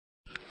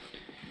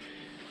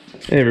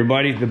Hey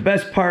everybody, the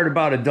best part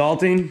about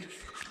adulting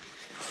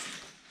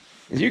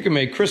is you can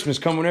make Christmas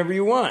come whenever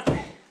you want.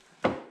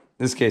 In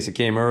this case, it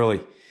came early.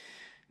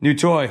 New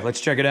toy,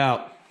 let's check it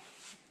out.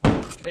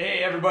 Hey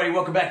everybody,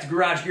 welcome back to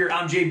Garage Gear.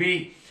 I'm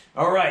JB.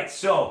 All right,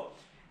 so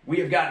we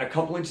have gotten a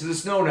couple inches of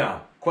snow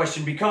now.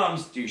 Question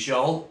becomes, do you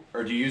shovel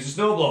or do you use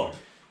a snowblower?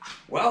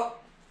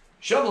 Well,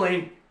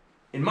 shoveling,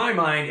 in my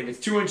mind, if it's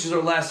 2 inches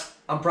or less,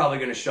 I'm probably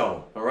gonna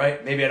shovel, all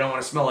right? Maybe I don't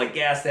wanna smell like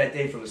gas that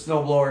day from the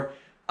snowblower,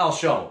 I'll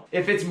shovel.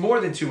 If it's more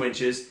than 2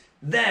 inches,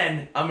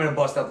 then I'm gonna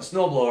bust out the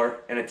snowblower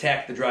and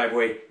attack the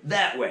driveway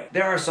that way.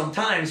 There are some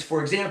times,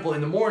 for example, in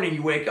the morning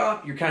you wake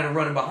up, you're kind of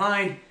running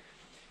behind,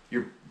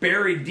 you're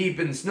buried deep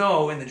in the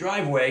snow in the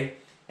driveway,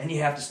 and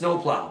you have to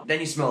snowplow.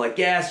 Then you smell like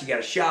gas, you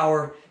gotta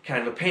shower,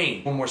 kind of a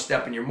pain. One more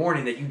step in your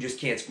morning that you just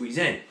can't squeeze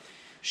in.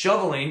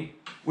 Shoveling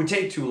would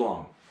take too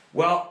long.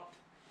 Well,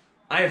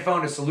 I have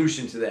found a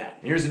solution to that.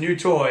 Here's a new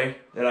toy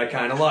that I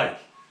kind of like.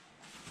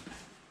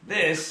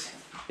 This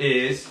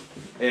is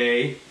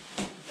a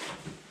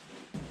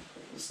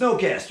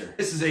Snowcaster.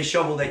 This is a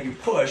shovel that you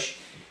push,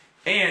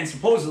 and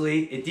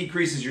supposedly it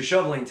decreases your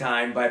shoveling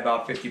time by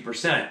about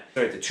 50%.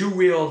 So it's a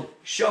two-wheeled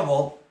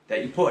shovel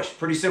that you push.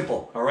 Pretty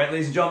simple. All right,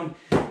 ladies and gentlemen,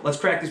 let's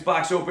crack this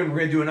box open. We're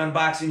gonna do an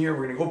unboxing here.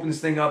 We're gonna open this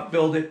thing up,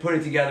 build it, put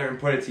it together, and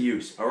put it to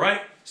use. All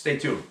right, stay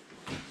tuned.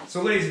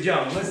 So ladies and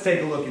gentlemen, let's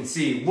take a look and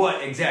see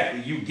what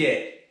exactly you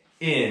get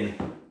in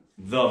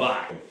the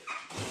box.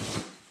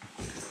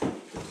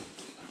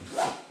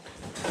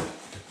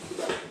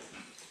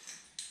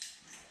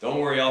 Don't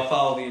worry, I'll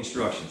follow the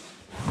instructions.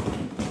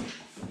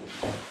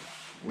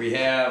 We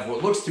have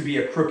what looks to be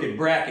a crooked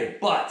bracket,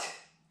 but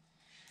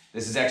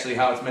this is actually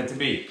how it's meant to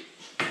be.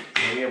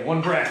 And we have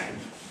one bracket.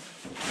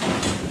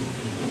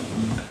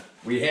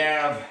 We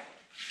have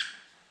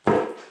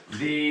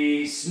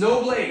the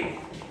Snowblade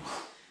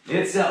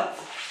itself.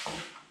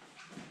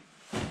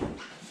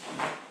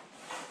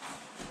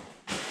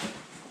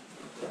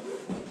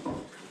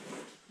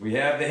 We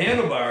have the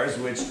handlebars,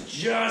 which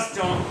just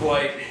don't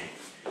quite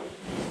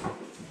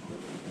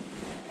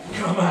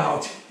come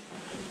out.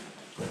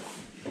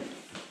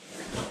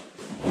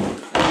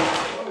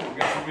 Oh, we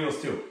got some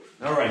wheels too.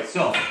 All right,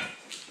 so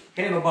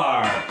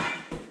handlebar.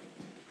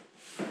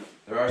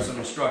 There are some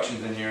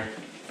instructions in here.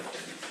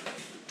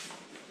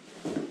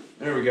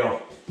 There we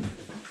go.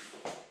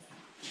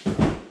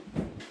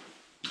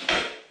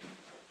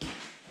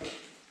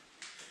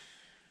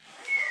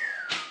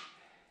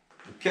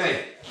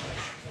 Okay.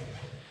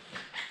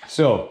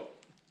 So,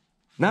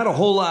 not a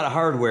whole lot of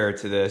hardware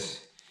to this.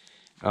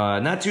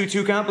 Not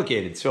too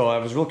complicated. So I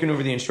was looking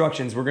over the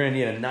instructions. We're gonna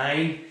need a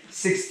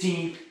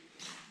 9/16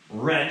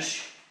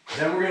 wrench.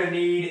 Then we're gonna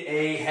need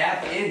a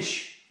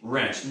 1/2-inch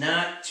wrench.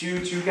 Not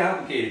too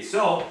complicated.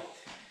 So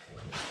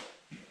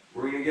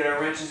we're gonna get our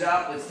wrenches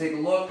out. Let's take a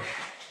look.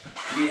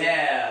 We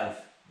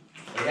have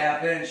a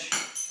 1/2-inch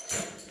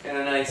and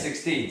a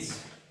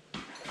 9/16.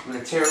 I'm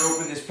gonna tear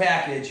open this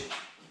package,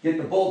 get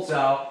the bolts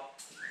out.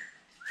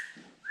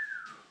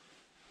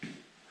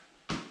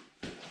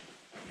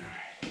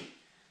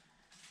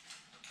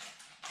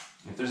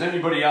 If there's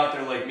anybody out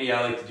there like me,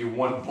 I like to do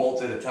one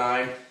bolt at a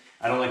time.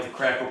 I don't like to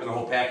crack open the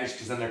whole package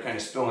because then they're kind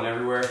of spilling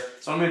everywhere.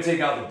 So I'm going to take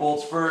out the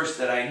bolts first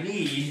that I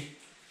need,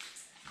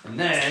 and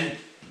then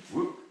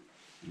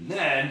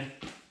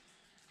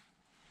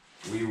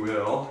we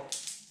will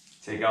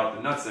take out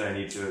the nuts that I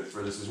need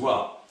for this as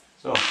well.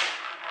 So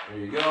there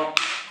you go.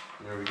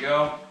 There we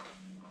go.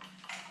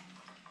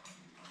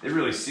 They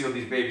really sealed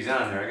these babies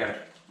on there. I got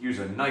to use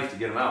a knife to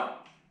get them out.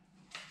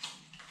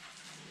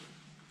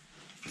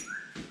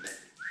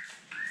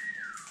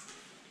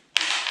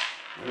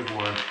 There's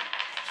one.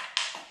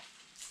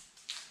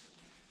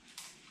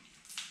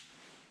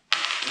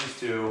 There's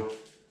two.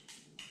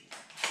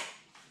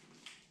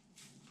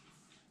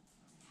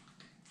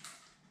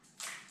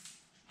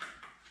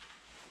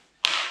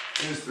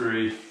 There's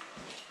three.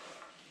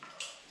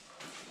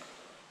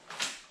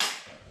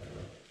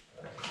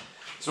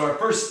 So our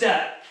first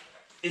step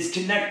is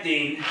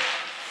connecting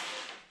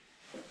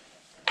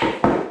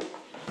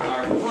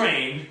our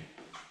frame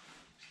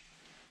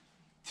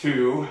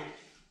to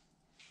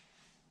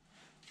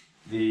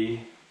the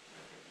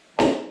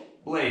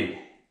blade.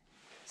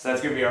 So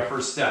that's going to be our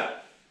first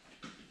step.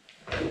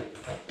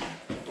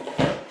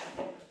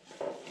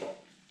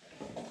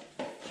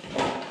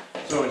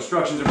 So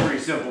instructions are pretty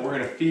simple. We're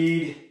going to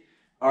feed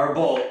our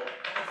bolt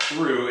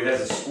through. It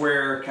has a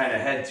square kind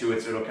of head to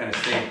it, so it'll kind of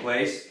stay in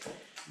place.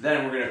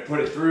 Then we're going to put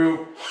it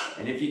through,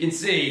 and if you can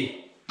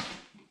see,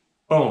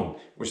 boom,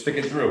 we're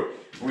sticking through.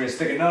 We're going to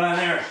stick a nut on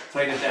there,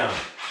 tighten it down.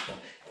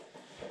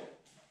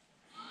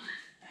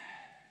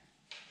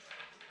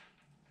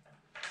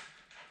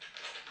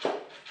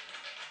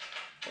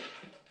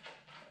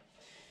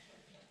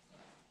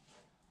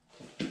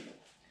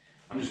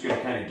 I'm just going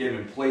to kind of get them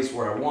in place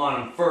where I want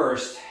them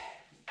first.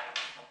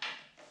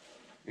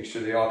 Make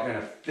sure they all kind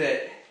of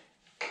fit.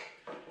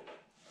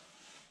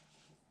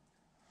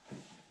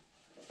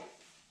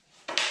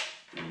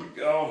 There we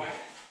go.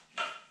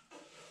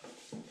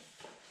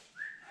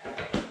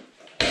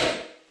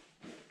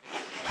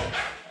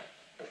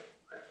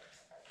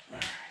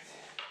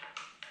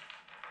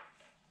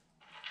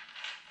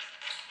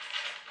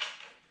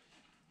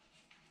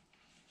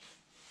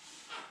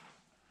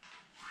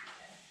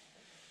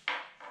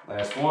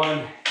 Last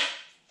one.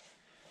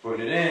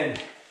 Putting it in.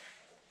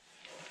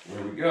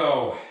 There we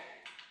go.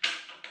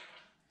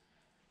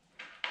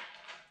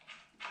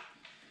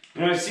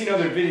 You know, I've seen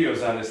other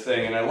videos on this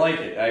thing and I like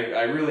it.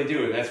 I really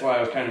do, and that's why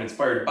I was kind of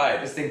inspired to buy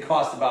it. This thing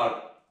cost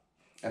about,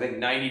 I think,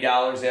 $90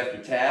 after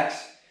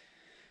tax.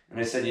 And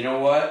I said, you know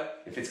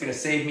what? If it's gonna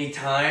save me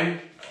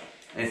time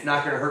and it's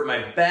not gonna hurt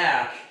my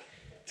back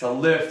to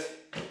lift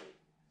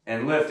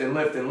and lift and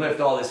lift and lift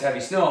all this heavy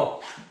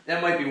snow,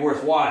 that might be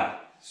worthwhile.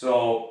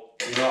 So,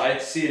 you know, I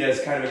see it as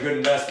kind of a good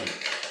investment.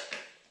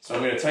 So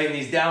I'm gonna tighten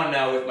these down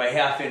now with my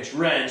 1/2-inch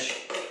wrench,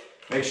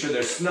 make sure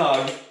they're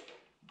snug.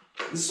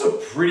 This is a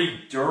pretty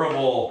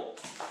durable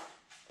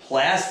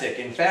plastic.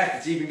 In fact,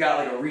 it's even got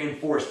like a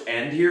reinforced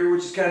end here,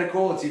 which is kind of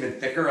cool. It's even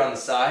thicker on the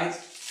sides.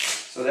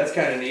 So that's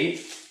kind of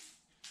neat.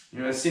 You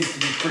know, it seems to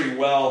be pretty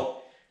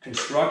well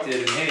constructed.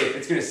 And hey, if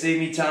it's gonna save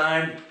me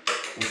time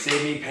and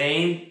save me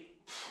pain,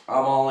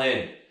 I'm all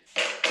in.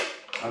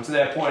 I'm to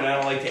that point, I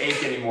don't like to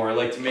ache anymore. I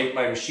like to make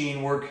my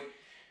machine work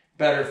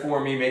better for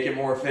me, make it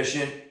more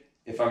efficient.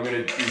 If I'm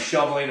gonna do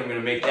shoveling, I'm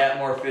gonna make that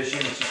more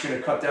efficient. It's just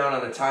gonna cut down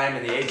on the time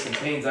and the aches and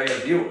pains I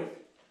gotta deal with.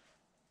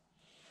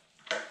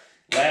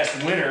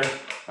 Last winter,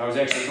 I was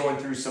actually going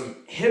through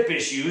some hip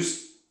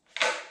issues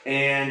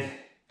and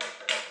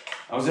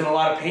I was in a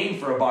lot of pain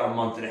for about a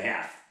month and a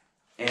half.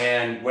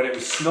 And when it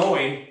was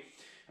snowing,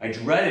 I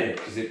dreaded it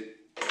because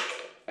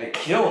it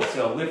killed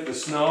to lift the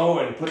snow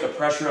and put the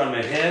pressure on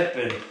my hip.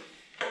 And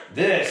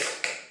this,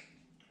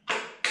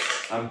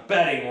 I'm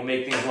betting, will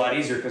make things a lot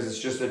easier because it's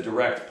just a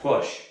direct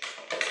push.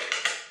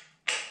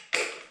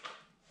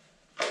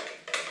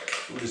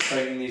 We'll just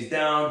tighten these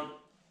down.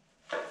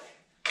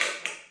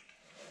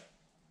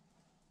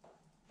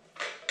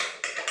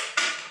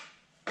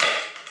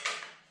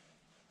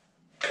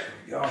 There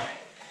we go.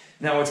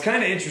 Now what's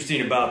kind of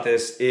interesting about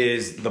this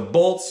is the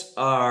bolts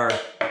are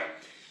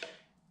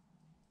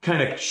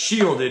kind of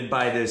shielded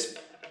by this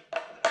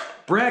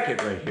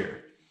bracket right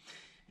here.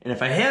 And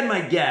if I had my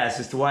guess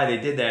as to why they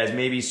did that is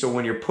maybe so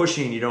when you're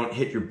pushing you don't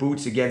hit your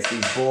boots against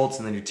these bolts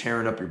and then you're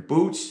tearing up your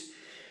boots.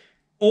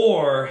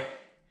 Or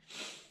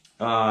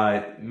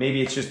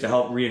maybe it's just to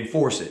help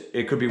reinforce it.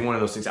 It could be one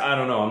of those things. I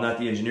don't know. I'm not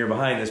the engineer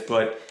behind this,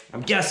 but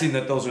I'm guessing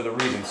that those are the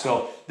reasons.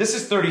 So this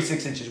is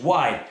 36 inches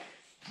wide.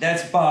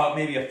 That's about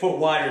maybe a foot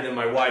wider than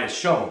my widest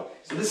shovel.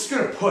 So this is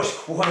going to push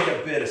quite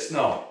a bit of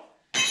snow.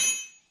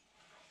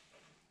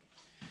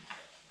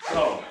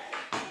 So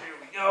there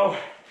we go.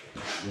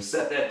 I'm going to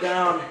set that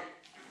down.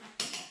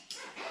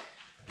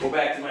 Go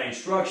back to my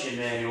instruction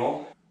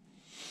manual.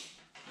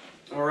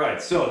 All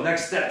right, so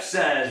next step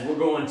says we're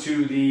going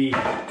to the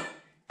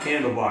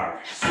handlebar.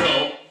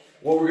 So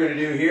what we're going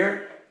to do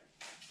here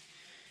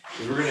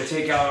is we're going to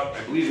take out,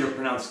 I believe they're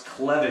pronounced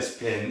clevis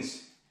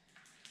pins.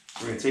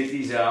 We're going to take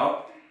these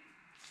out.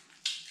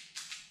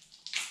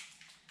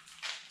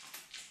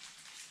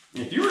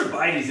 If you were to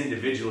buy these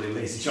individually,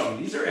 ladies and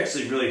gentlemen, these are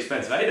actually really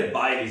expensive. I had to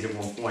buy these at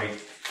one point,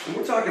 and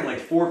we're talking like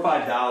 $4 or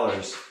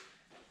 $5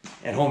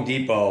 at Home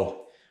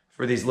Depot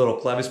for these little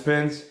clevis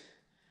pins.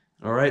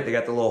 All right, they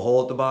got the little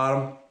hole at the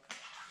bottom.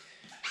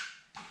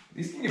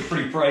 These can get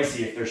pretty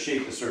pricey if they're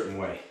shaped a certain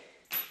way.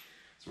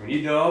 So we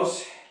need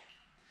those.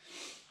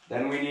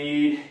 Then we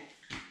need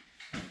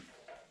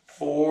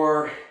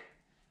 4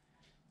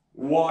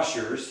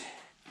 washers.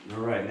 All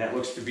right, and that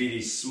looks to be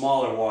these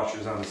smaller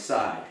washers on the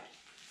side.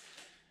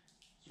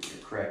 So we're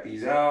gonna crack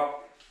these out.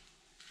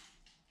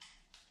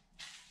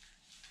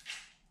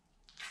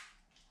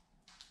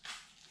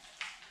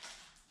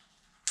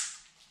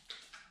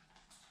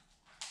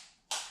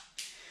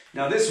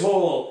 Now this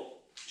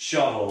whole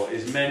shovel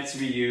is meant to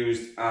be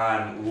used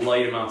on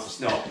light amounts of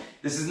snow.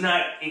 This is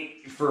not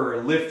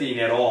for lifting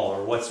at all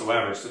or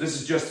whatsoever. So this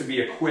is just to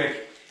be a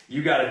quick,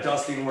 you got a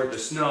dusting worth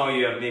of snow,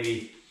 you have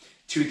maybe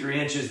 2-3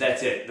 inches,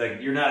 that's it.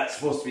 Like, you're not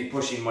supposed to be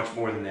pushing much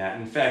more than that.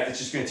 In fact, it's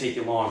just gonna take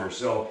you longer.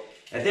 So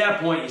at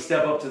that point, you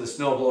step up to the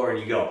snowblower and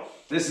you go.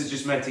 This is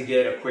just meant to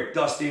get a quick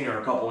dusting or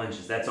a couple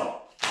inches, that's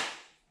all.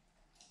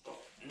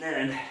 And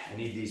then I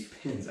need these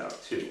pins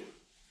out too.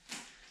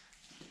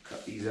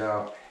 Cut these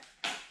out.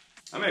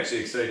 I'm actually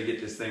excited to get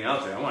this thing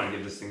out there. I want to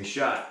give this thing a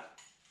shot.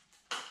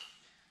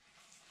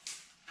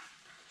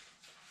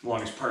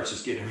 Longest part's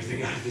just getting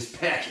everything out of this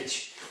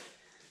package.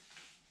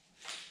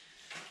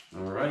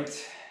 All right.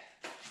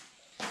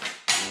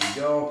 There we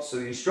go. So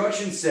the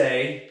instructions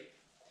say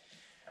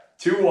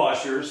 2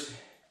 washers,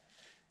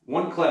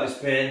 1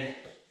 clevis pin,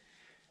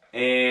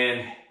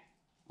 and a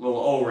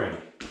little O-ring.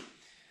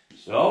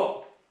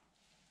 So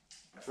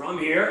from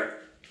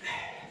here,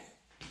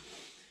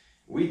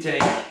 we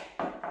take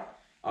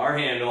our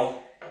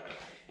handle,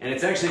 and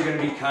it's actually going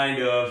to be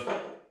kind of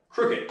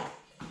crooked,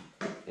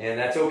 and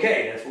that's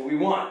okay. That's what we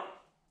want.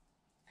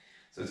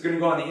 So it's going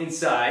to go on the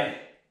inside.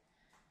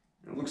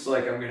 It looks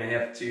like I'm going to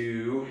have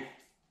to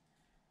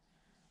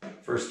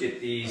first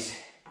get these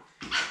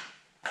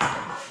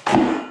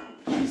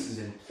pieces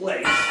in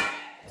place.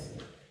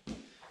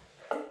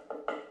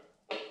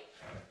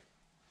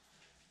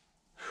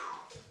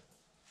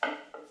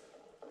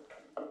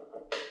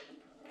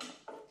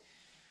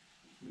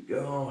 Here we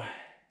go.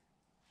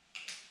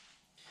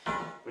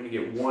 I'm gonna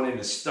get one in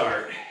to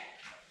start.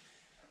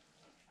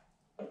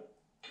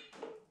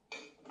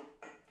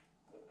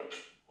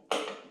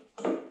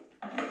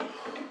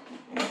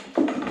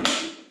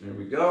 There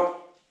we go.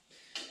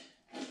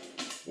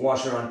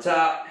 Washer on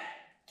top.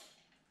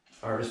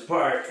 Hardest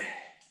part.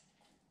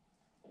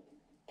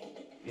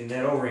 Getting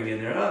that O-ring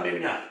in there. Oh, maybe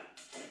not.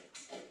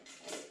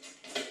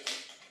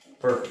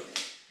 Perfect.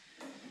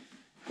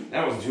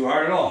 That wasn't too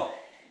hard at all.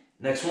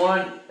 Next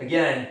one,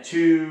 again,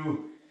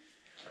 2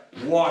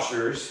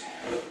 washers.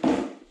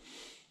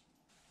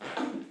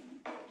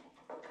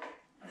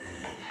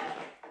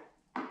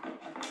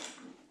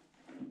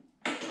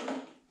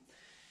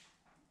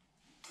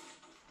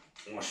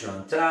 Washer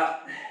on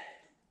top.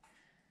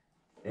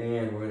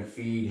 And we're going to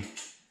feed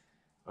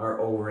our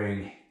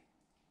O-ring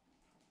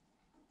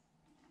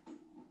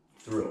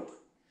through.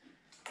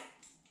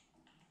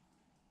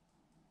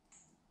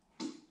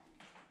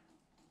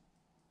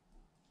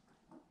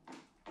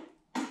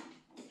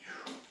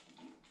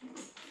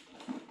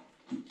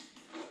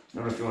 I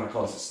don't know if you want to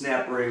call this a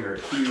snap ring or a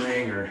key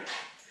ring or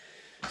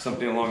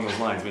something along those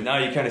lines, but now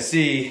you kind of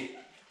see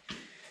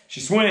she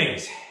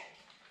swings.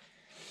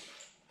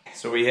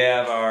 So we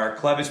have our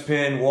clevis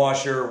pin,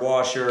 washer,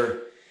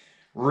 washer,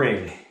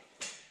 ring.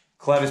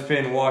 Clevis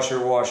pin,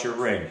 washer, washer,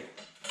 ring.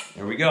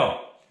 There we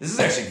go. This is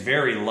actually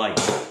very light.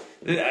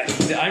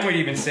 I might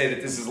even say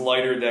that this is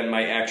lighter than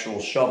my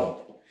actual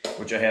shovel,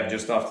 which I have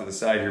just off to the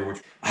side here,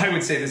 which I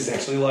would say this is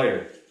actually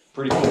lighter.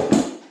 Pretty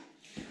cool.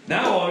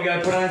 Now all we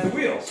gotta put on is the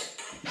wheels.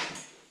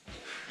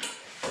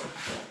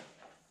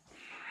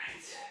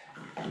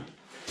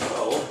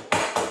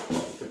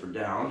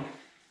 Down.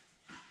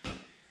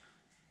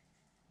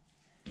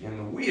 And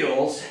the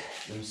wheels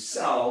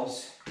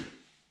themselves,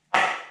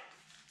 there's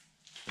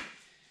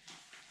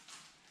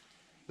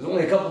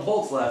only a couple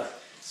bolts left.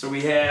 So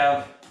we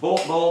have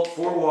bolt,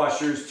 4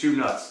 washers, 2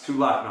 nuts, 2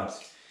 lock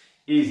nuts.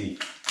 Easy.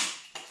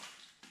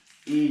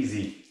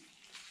 Easy.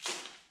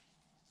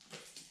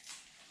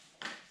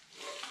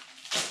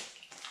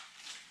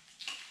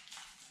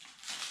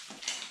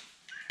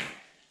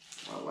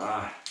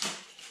 Voila.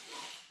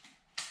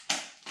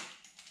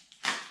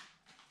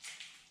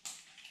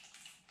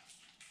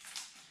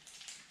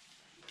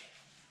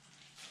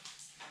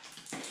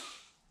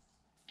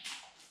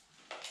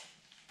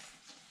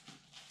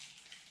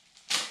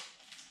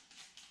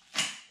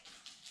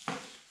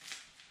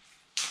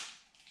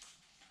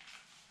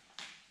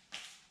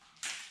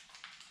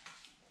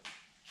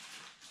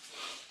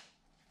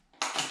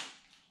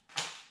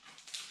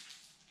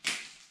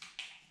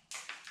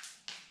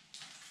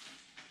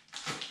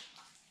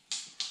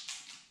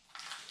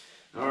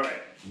 All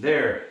right,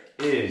 there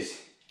is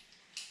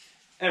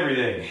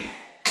everything.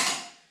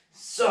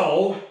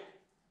 So,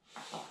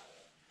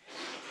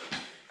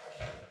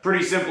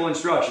 pretty simple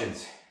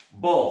instructions.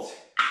 Bolt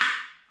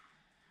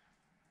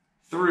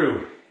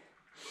through.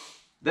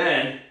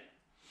 Then,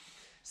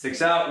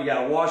 sticks out, you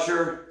got a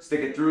washer,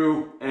 stick it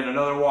through, and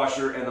another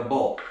washer and the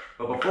bolt.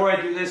 But before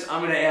I do this,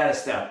 I'm gonna add a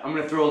step. I'm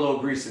gonna throw a little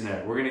grease in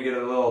there. We're gonna get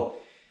a little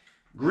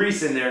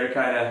grease in there to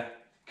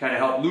kind of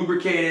help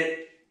lubricate it.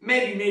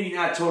 Maybe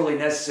not totally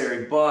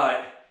necessary,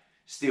 but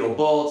steel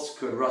bolts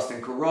could rust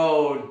and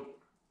corrode.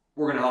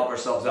 We're gonna help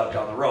ourselves out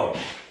down the road.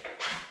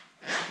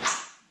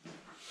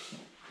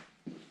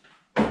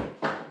 Let's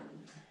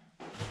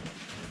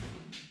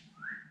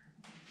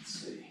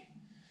see.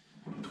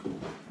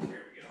 There we go.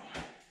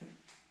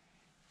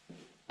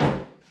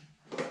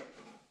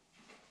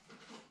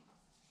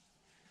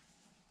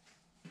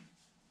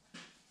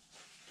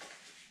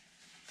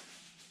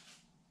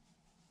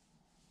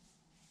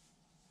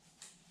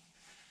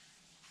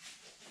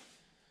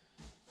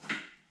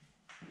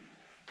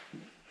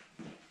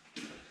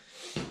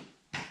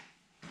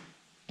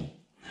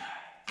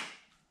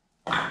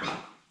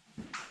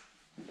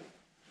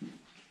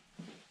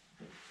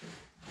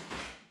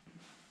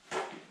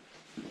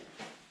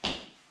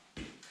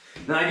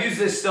 Now, I've used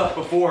this stuff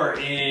before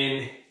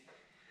in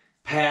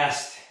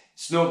past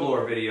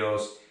snowblower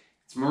videos.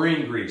 It's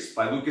marine grease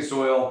by Lucas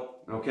Oil.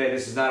 Okay,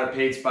 this is not a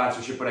paid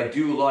sponsorship, but I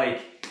do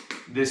like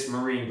this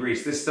marine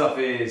grease. This stuff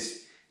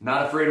is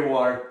not afraid of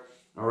water,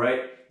 all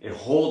right? It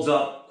holds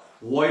up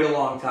quite a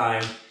long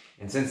time.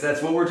 And since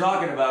that's what we're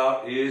talking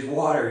about is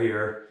water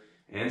here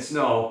and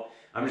snow,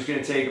 I'm just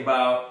gonna take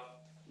about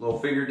a little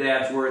finger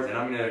dab's worth and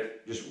I'm gonna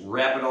just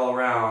wrap it all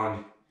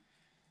around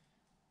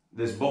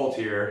this bolt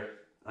here.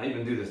 I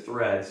even do the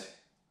threads.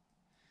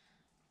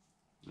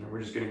 And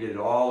we're just gonna get it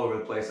all over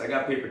the place. I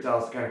got paper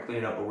towels to kind of clean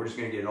it up, but we're just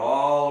gonna get it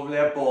all over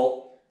that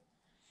bolt.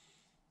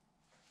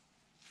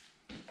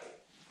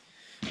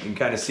 You can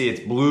kind of see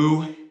it's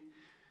blue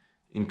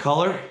in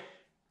color.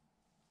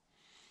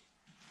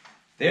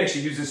 They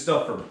actually use this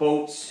stuff for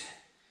boats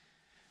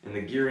and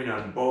the gearing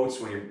on boats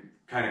when you're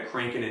kind of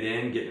cranking it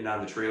in, getting it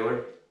on the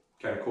trailer.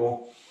 Kind of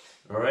cool.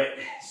 All right,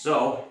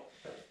 so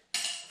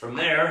from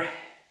there,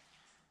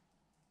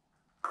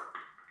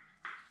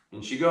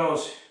 in she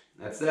goes.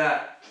 That's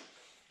that.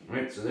 All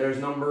right, so there's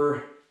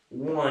number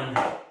 1.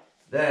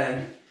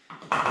 Then,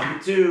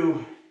 number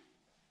 2.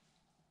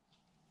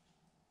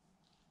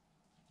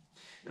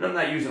 And I'm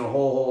not using a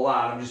whole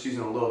lot. I'm just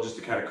using a little just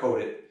to kind of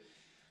coat it.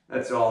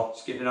 That's all.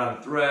 Just getting it on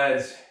the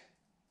threads.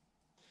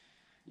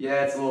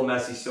 Yeah, it's a little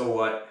messy, so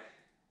what?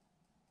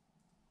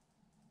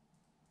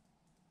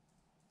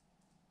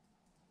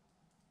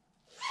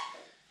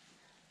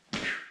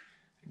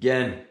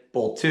 Again,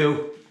 bolt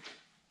 2.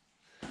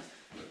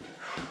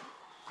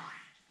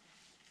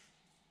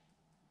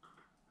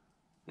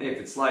 Hey, if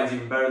it slides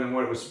even better than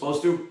what it was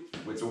supposed to,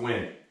 it's a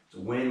win. It's a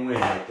win-win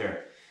right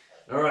there.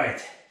 All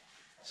right,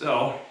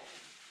 so,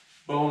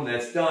 boom,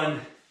 that's done.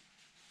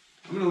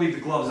 I'm gonna leave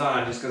the gloves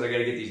on just because I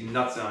gotta get these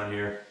nuts on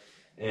here.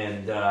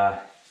 And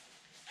there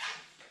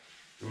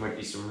might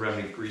be some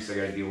remnant grease I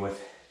gotta deal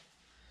with.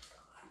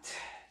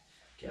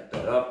 Cap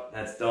that up,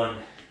 that's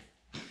done.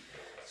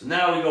 So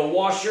now we go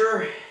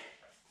washer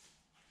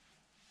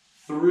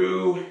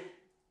through.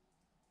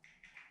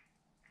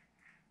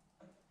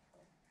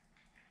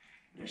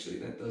 Actually,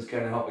 that does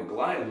kind of help it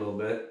glide a little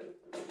bit.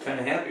 Kind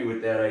of happy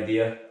with that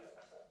idea.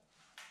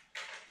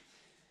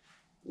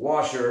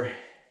 Washer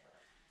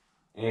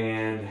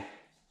and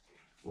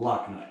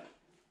lock nut.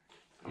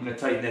 I'm going to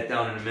tighten that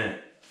down in a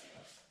minute.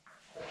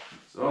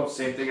 So,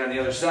 same thing on the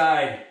other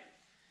side.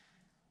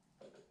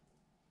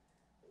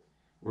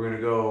 We're going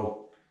to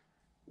go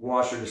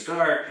washer to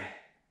start.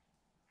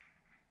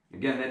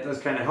 Again, that does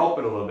kind of help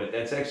it a little bit.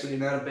 That's actually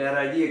not a bad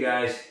idea,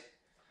 guys.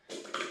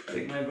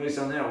 Take my advice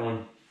on that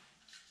one.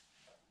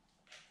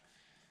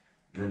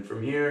 And then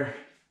from here,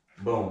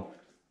 boom.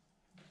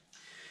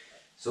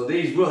 So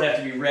these will have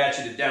to be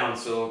ratcheted down.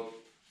 So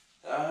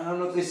I don't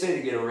know if they say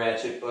to get a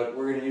ratchet, but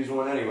we're going to use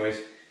one anyways.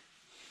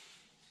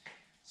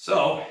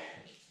 So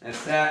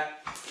that's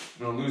that.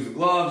 I'm going to lose the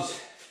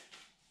gloves.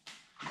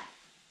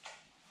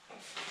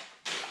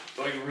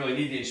 Don't even really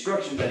need the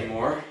instructions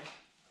anymore.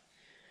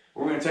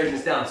 We're going to tighten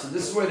this down. So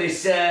this is where they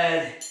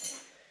said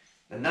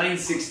the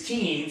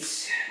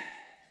 9/16.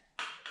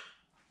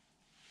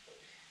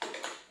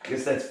 I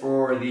guess that's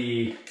for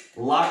the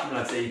lock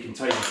nuts that you can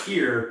tighten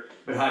here,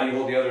 but how do you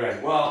hold the other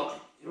end?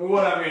 Well,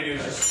 what I'm going to do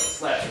is just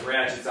slap some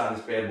ratchets on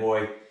this bad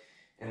boy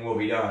and we'll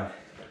be done.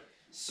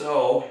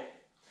 So,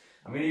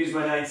 I'm going to use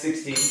my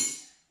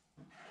 9/16.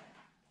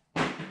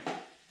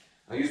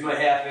 I'll use my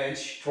 1/2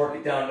 inch, torque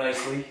it down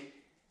nicely.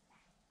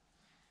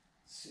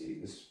 Let's see,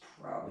 this is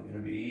probably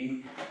going to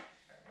be...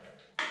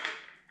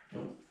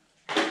 Nope.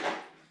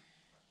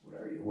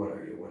 What are you? What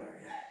are you? What are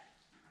you?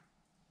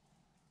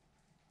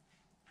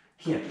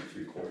 Can't be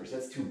 3/4.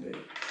 That's too big.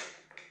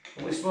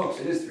 Holy smokes,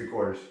 it is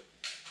 3/4.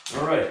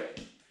 All right.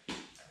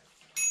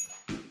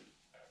 There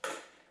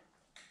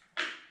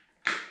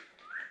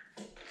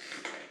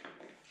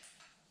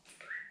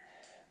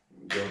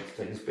we go. Let's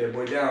tighten this bad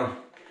boy down.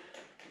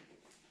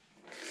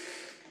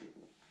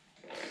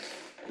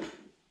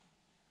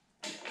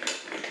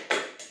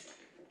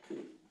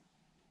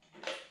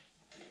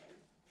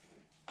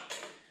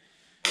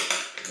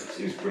 That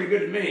seems pretty good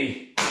to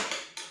me.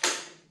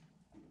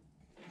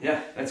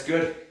 Yeah, that's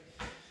good.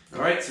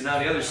 All right, so now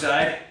the other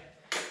side.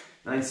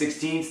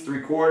 9/16,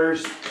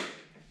 3/4.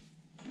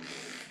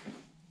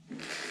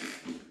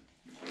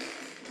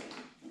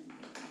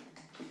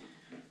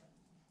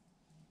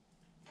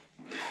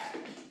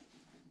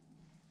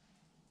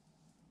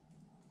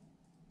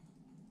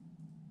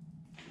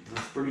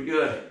 That's pretty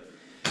good.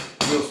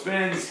 Wheel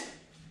spins.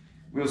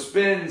 Wheel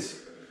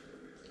spins.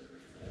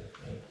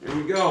 There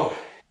we go.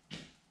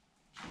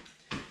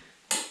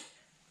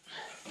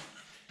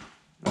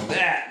 Now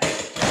that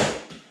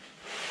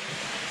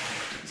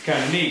is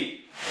kind of neat.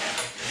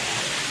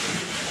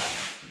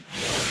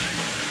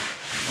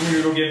 I'm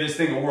gonna go give this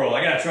thing a whirl.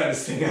 I gotta try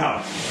this thing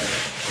out.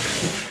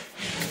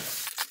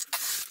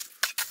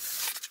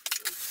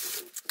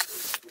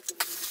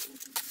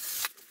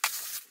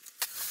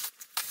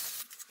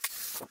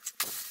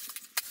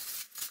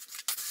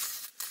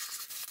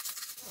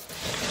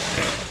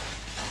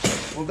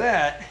 Well,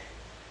 that,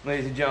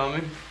 ladies and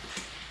gentlemen,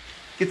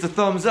 gets a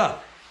thumbs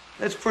up.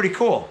 That's pretty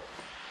cool.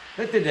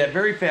 That did that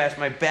very fast.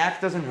 My back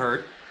doesn't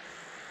hurt.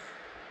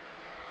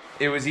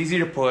 It was easy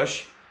to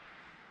push.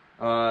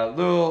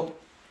 Little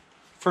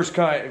first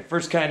kind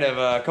of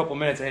a couple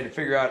minutes I had to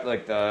figure out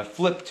like the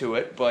flip to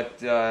it,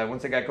 but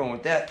once I got going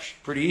with that,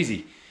 pretty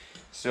easy.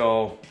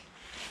 So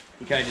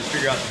you kind of just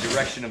figure out the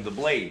direction of the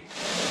blade.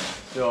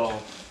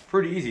 So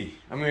pretty easy.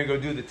 I'm gonna go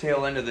do the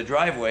tail end of the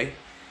driveway,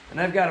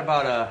 and I've got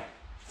about a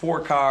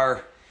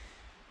 4-car,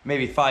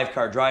 maybe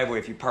 5-car driveway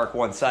if you park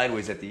one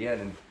sideways at the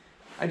end, and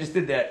I just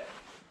did that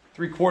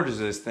 3/4 of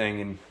this thing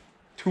in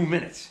 2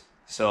 minutes.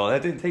 So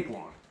that didn't take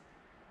long.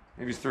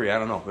 Maybe it's 3, I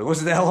don't know. But it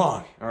wasn't that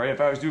long. All right,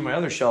 if I was doing my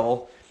other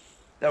shovel,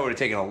 that would have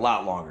taken a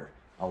lot longer.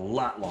 A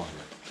lot longer.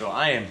 So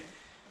I am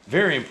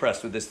very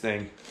impressed with this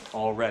thing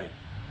already.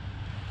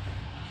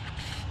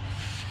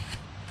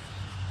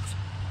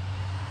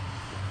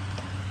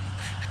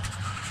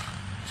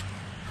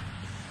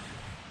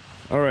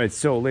 All right,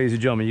 so ladies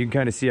and gentlemen, you can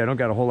kind of see I don't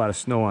got a whole lot of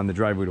snow on the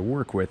driveway to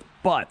work with,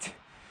 but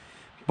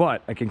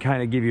I can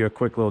kind of give you a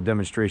quick little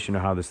demonstration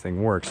of how this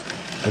thing works.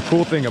 The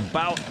cool thing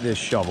about this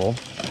shovel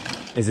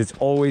is it's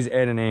always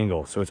at an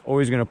angle, so it's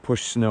always going to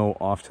push snow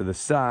off to the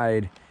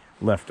side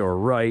left or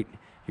right.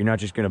 You're not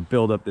just going to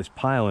build up this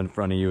pile in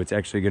front of you. It's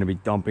actually going to be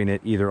dumping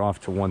it either off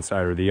to one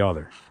side or the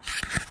other.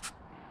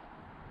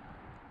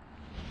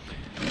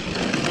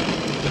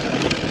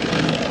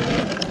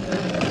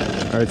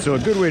 All right, so a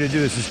good way to do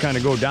this is kind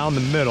of go down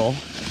the middle,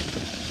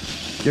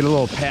 get a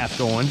little path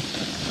going.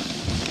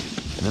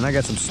 And then I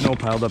got some snow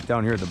piled up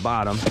down here at the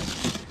bottom.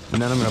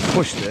 And then I'm going to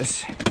push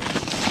this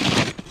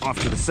off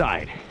to the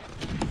side.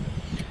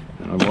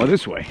 And I'll go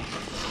this way.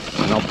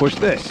 And I'll push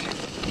this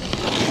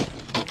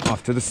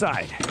off to the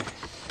side.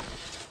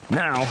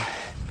 Now,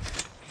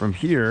 from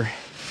here,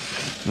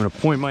 I'm going to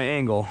point my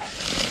angle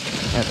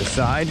at the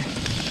side.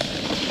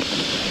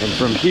 And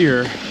from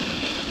here,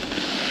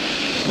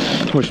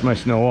 push my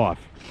snow off.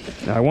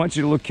 Now I want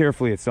you to look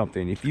carefully at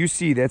something. If you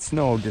see that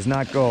snow does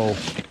not go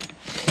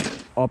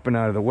up and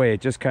out of the way,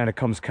 it just kind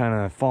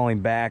of falling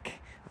back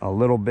a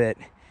little bit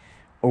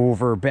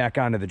over back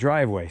onto the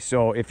driveway.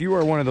 So if you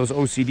are one of those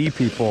OCD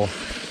people,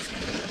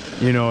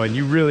 you know, and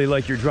you really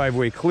like your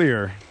driveway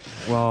clear,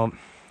 well,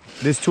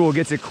 this tool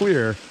gets it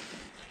clear,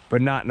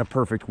 but not in a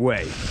perfect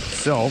way.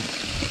 So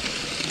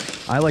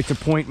I like to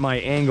point my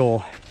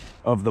angle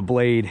of the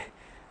blade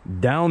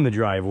down the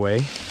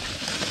driveway,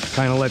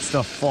 kind of let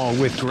stuff fall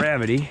with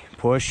gravity.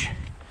 Push,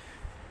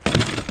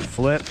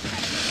 flip,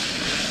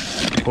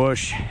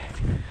 push,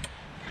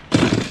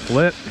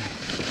 flip.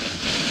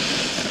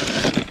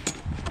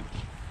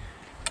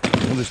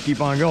 We'll just keep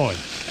on going.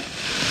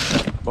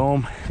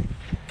 Boom.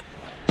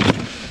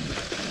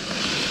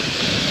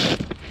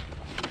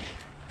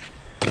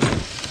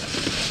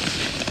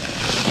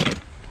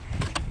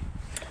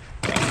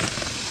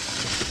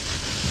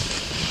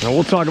 Now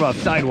we'll talk about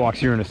sidewalks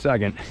here in a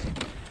second,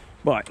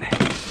 but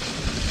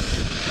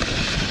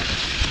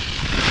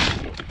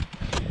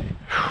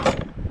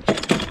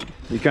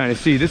you kind of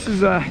see this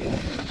is a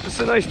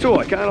nice tool.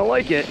 I kind of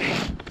like it.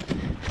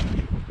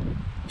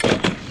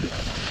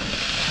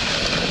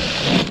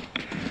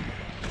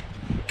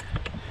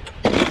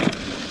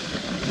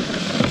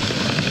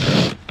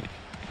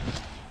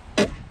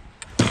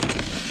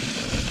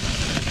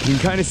 You can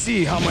kind of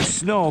see how much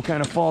snow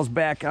kind of falls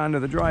back onto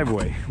the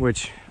driveway,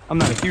 which I'm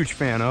not a huge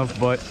fan of,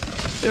 but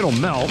it'll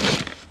melt.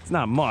 It's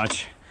not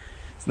much.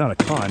 It's not a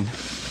ton.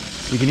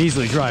 You can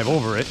easily drive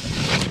over it.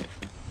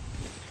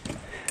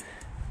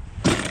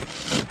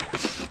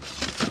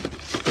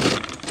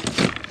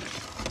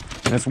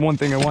 That's one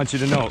thing I want you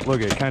to note.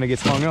 Look, it kind of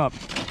gets hung up.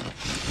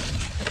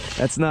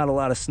 That's not a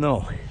lot of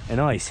snow and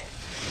ice,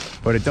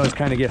 but it does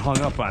kind of get hung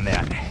up on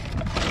that.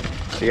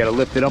 So you got to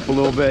lift it up a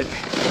little bit,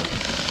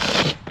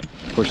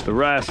 push the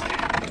rest.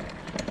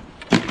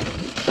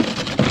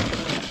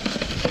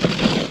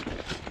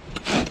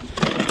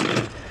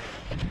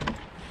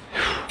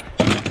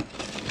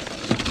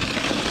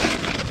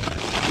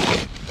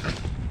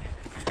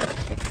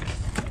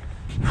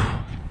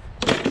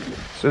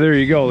 So there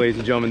you go, ladies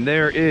and gentlemen.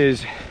 There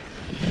is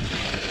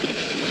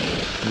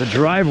the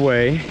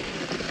driveway,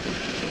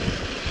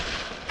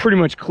 pretty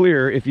much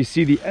clear. If you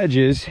see the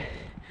edges,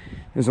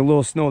 there's a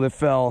little snow that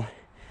fell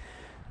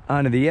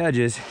onto the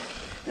edges,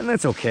 and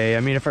that's okay.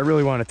 I mean, if I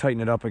really want to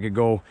tighten it up, I could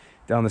go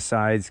down the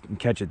sides and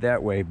catch it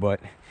that way,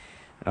 but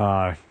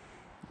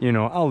you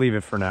know, I'll leave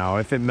it for now.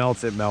 If it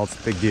melts,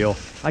 big deal.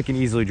 I can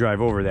easily drive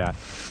over that.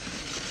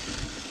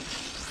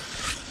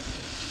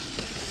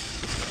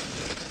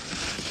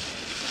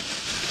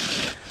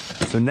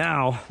 So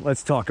now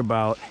let's talk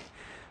about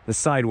the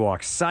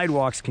sidewalks.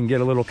 Sidewalks can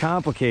get a little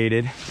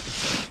complicated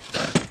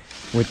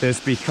with this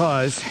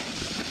because,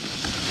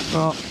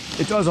 well,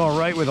 it does all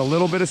right with a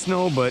little bit of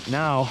snow, but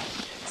now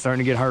it's starting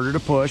to get harder to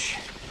push.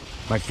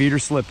 My feet are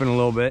slipping a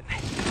little bit.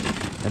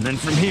 And then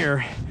from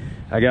here,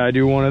 I gotta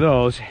do one of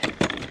those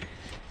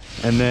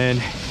and then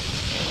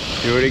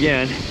do it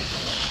again,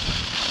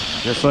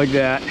 just like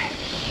that.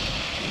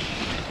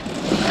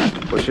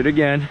 Push it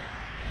again.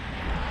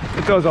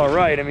 It does all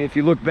right. I mean, if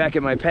you look back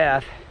at my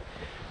path,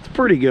 it's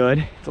pretty good.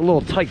 It's a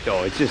little tight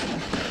though. It's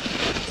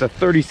a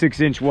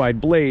 36-inch wide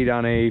blade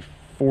on a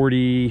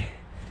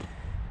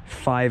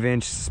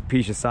 45-inch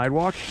piece of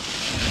sidewalk.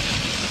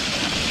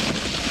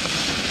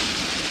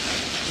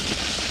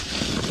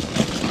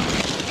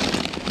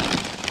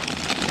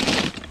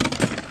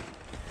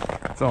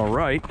 It's all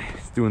right.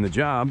 It's doing the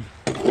job.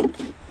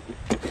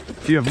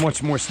 If you have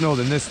much more snow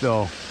than this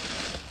though,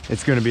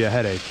 it's going to be a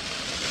headache.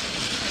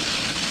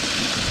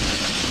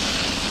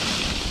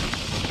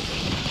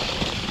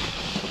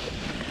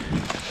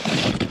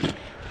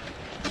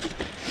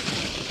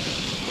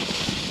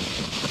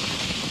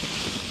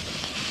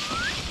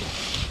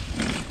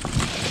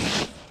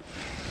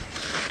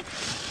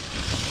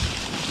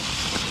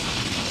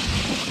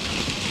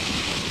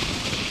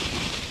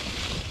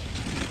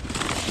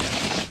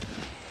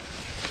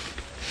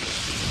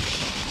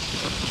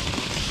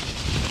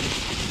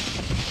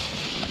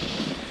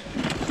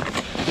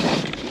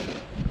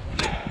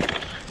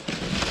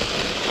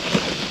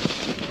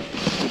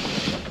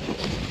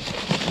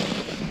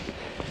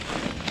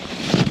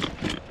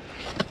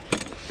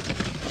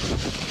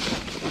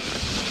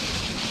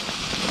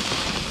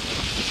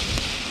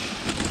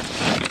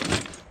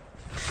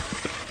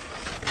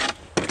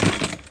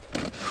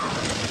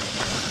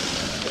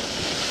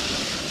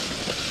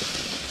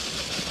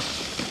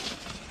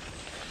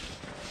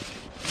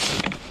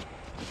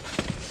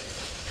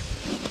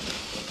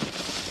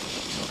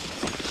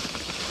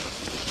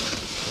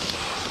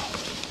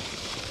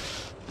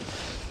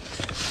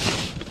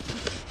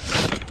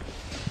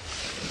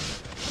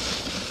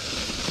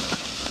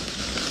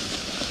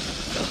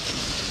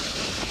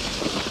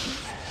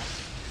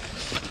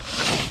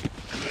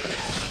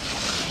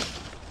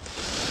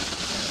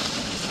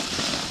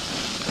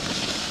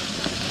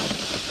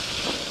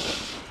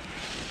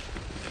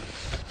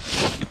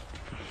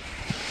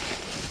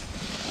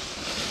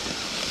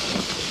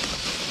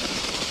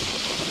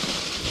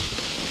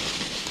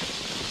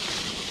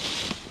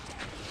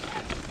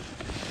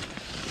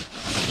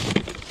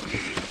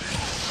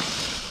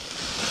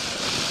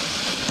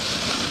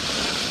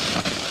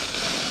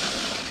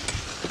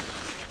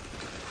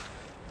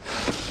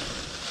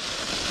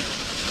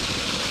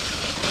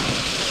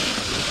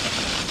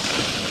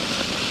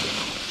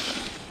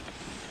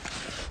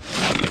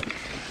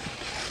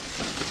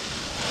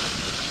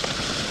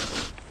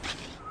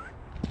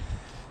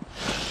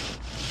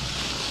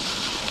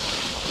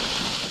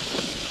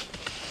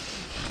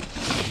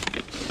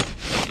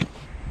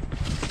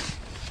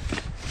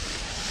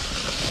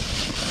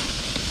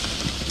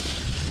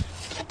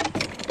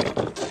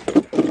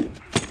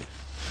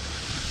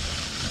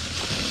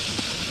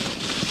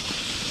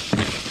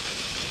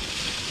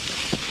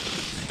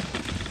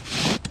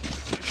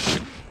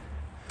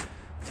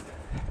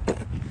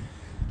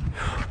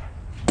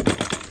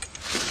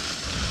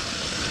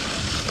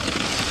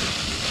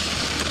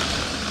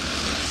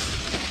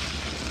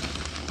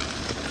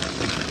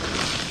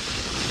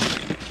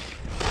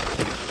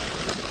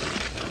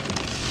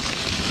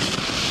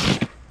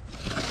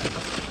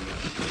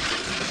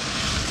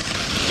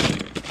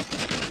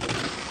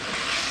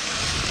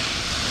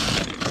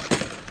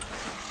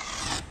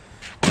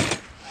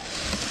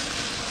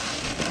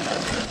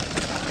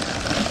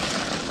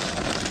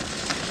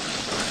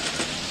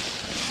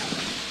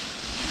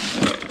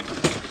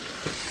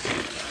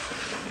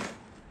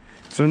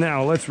 So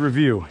now let's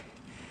review.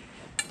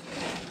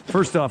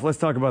 First off, let's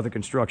talk about the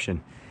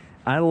construction.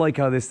 I like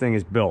how this thing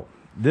is built.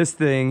 This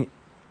thing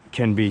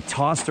can be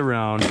tossed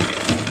around,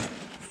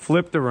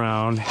 flipped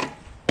around,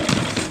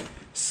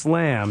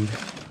 slammed,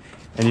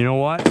 and you know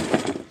what?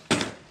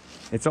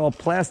 It's all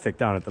plastic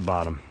down at the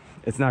bottom.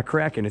 It's not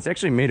cracking. It's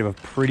actually made of a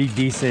pretty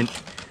decent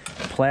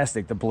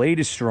plastic. The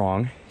blade is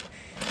strong.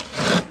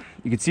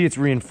 You can see it's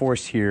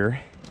reinforced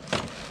here.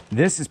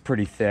 This is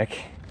pretty thick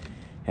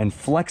and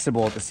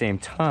flexible at the same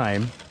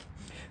time.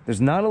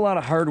 There's not a lot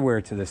of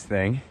hardware to this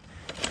thing.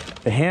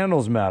 The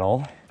handle's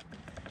metal.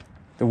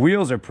 The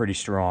wheels are pretty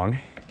strong.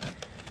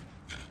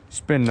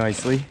 Spin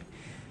nicely.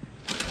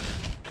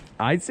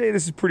 I'd say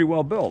this is pretty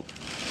well built.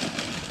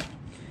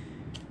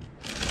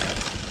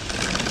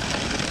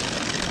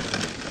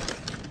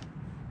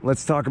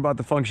 Let's talk about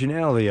the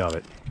functionality of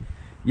it.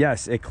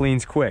 Yes, it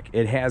cleans quick.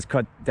 It has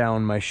cut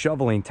down my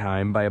shoveling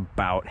time by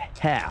about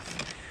half.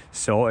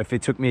 So if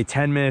it took me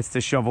 10 minutes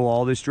to shovel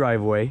all this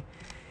driveway,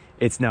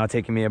 it's now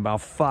taking me about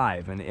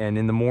 5. And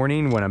in the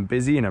morning when I'm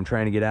busy and I'm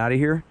trying to get out of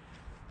here,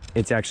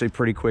 it's actually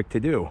pretty quick to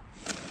do.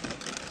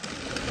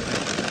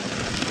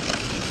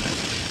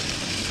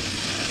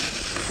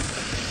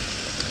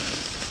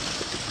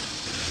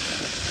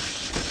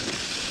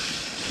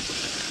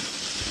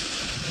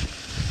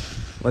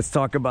 Let's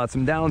talk about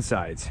some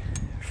downsides.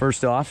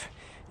 First off,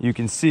 you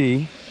can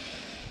see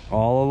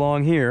all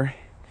along here,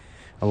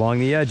 along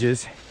the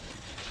edges,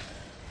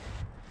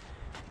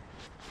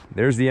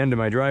 there's the end of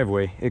my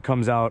driveway. It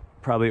comes out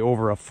probably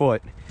over a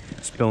foot,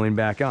 spilling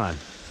back on.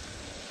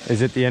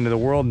 Is it the end of the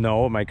world?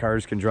 No, my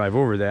cars can drive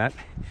over that.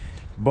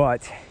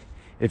 But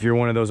if you're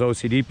one of those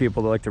OCD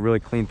people that like to really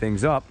clean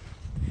things up,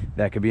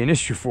 that could be an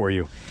issue for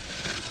you.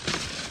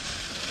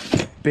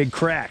 Big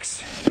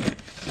cracks.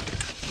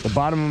 The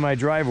bottom of my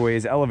driveway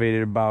is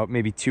elevated about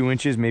maybe 2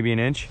 inches, maybe an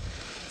inch.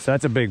 So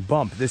that's a big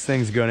bump. This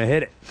thing's gonna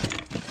hit it.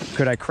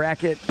 Could I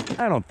crack it?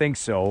 I don't think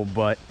so,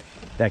 but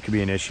that could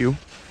be an issue.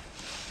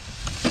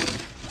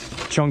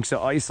 Chunks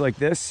of ice like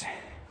this,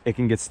 it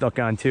can get stuck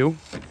on too.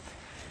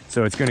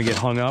 So it's gonna get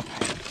hung up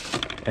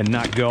and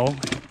not go.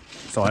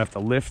 So I have to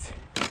lift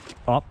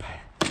up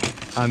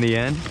on the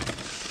end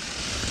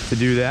to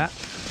do that.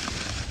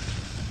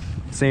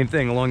 Same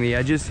thing along the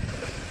edges.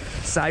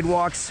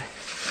 Sidewalks,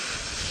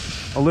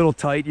 a little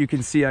tight. You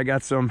can see I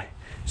got some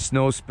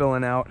snow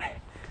spilling out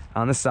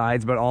on the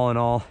sides, but all in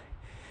all,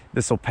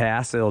 this will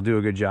pass. It'll do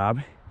a good job.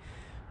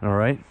 All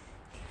right.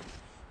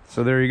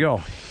 So there you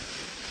go.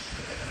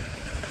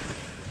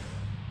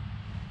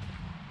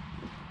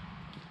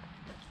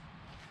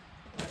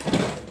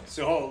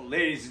 So,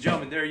 ladies and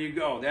gentlemen, there you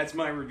go. That's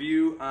my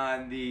review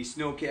on the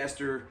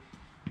Snowcaster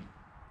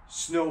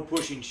snow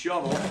pushing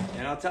shovel.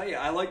 And I'll tell you,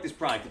 I like this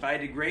product. If I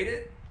had to grade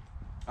it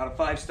out of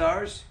 5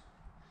 stars,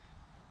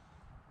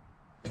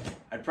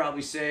 I'd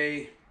probably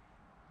say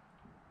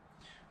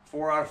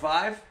 4 out of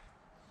 5.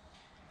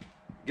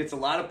 Gets a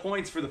lot of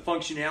points for the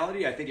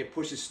functionality. I think it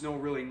pushes snow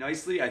really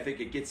nicely. I think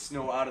it gets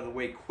snow out of the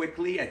way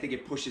quickly. I think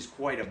it pushes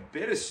quite a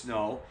bit of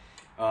snow.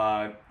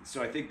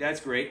 So I think that's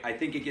great. I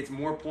think it gets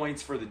more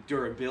points for the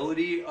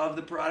durability of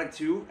the product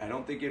too. I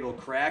don't think it'll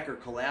crack or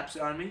collapse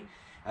on me.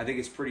 I think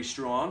it's pretty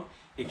strong.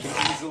 It can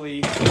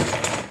easily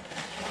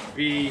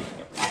be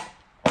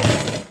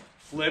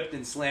flipped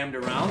and slammed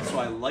around, so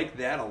I like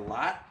that a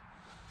lot.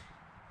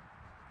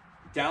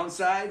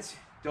 Downsides,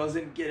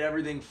 doesn't get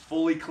everything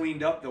fully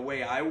cleaned up the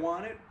way I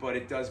want it, but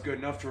it does good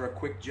enough for a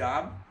quick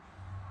job.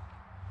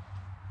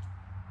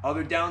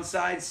 Other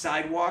downsides,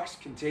 sidewalks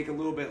can take a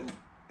little bit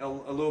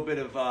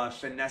of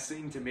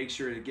finessing to make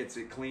sure it gets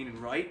it clean and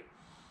right.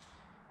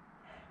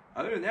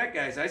 Other than that,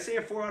 guys, I say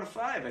a 4 out of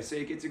 5. I say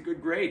it gets a good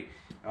grade.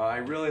 I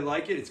really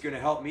like it. It's going to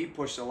help me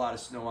push a lot of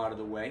snow out of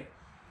the way.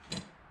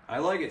 I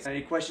like it.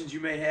 Any questions you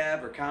may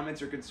have or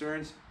comments or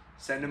concerns,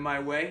 send them my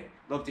way.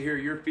 Love to hear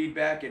your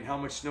feedback and how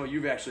much snow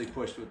you've actually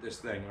pushed with this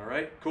thing, all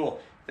right?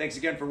 Cool. Thanks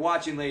again for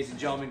watching, ladies and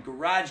gentlemen.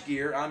 Garage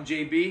Gear, I'm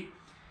JB,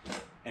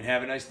 and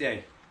have a nice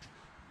day.